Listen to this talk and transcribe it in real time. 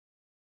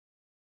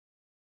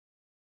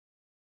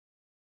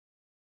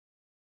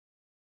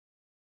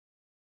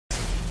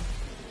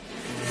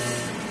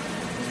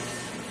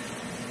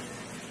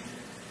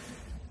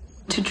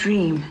To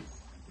dream,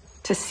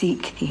 to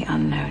seek the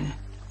unknown,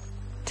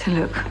 to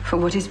look for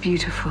what is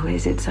beautiful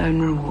is its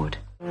own reward.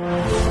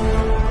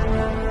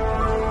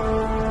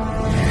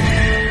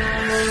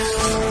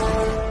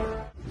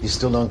 You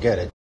still don't get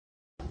it.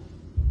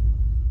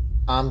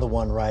 I'm the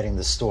one writing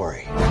the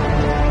story.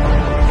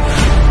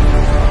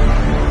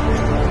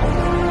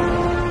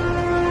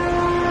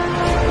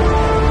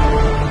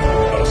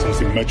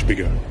 Something much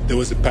bigger. There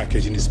was a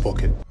package in his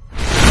pocket.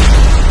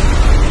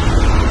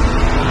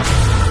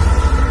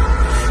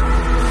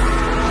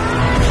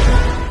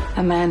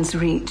 A man's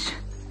reach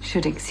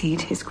should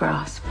exceed his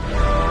grasp. You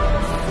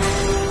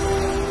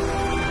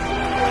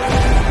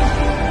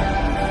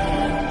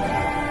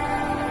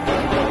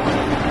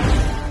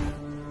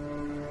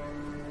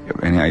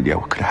have any idea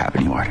what could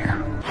happen you out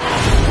here?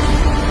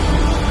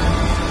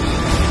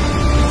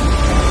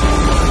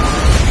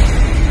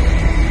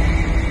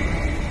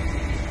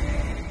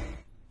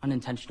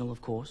 Unintentional, of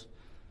course.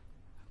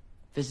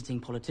 Visiting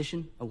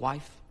politician, a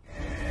wife.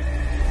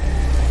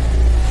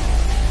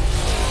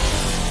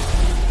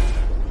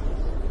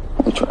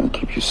 I'm trying to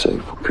keep you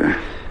safe, okay?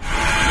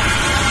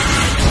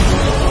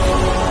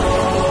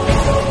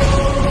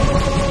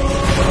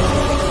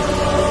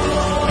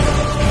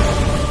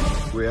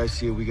 The way I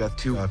see it, we got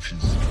two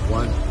options.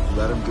 One,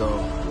 let him go,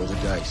 roll the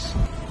dice.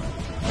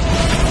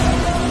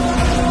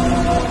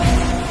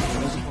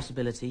 There's a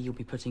possibility you'll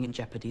be putting in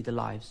jeopardy the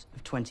lives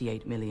of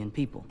 28 million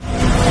people. The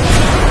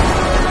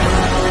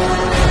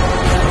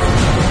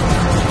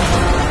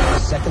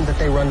second that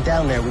they run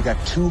down there, we got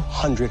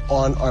 200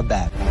 on our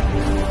back.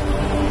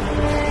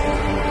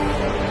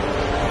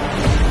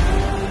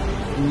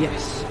 And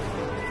yes,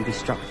 you'll be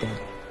struck dead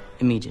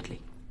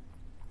immediately.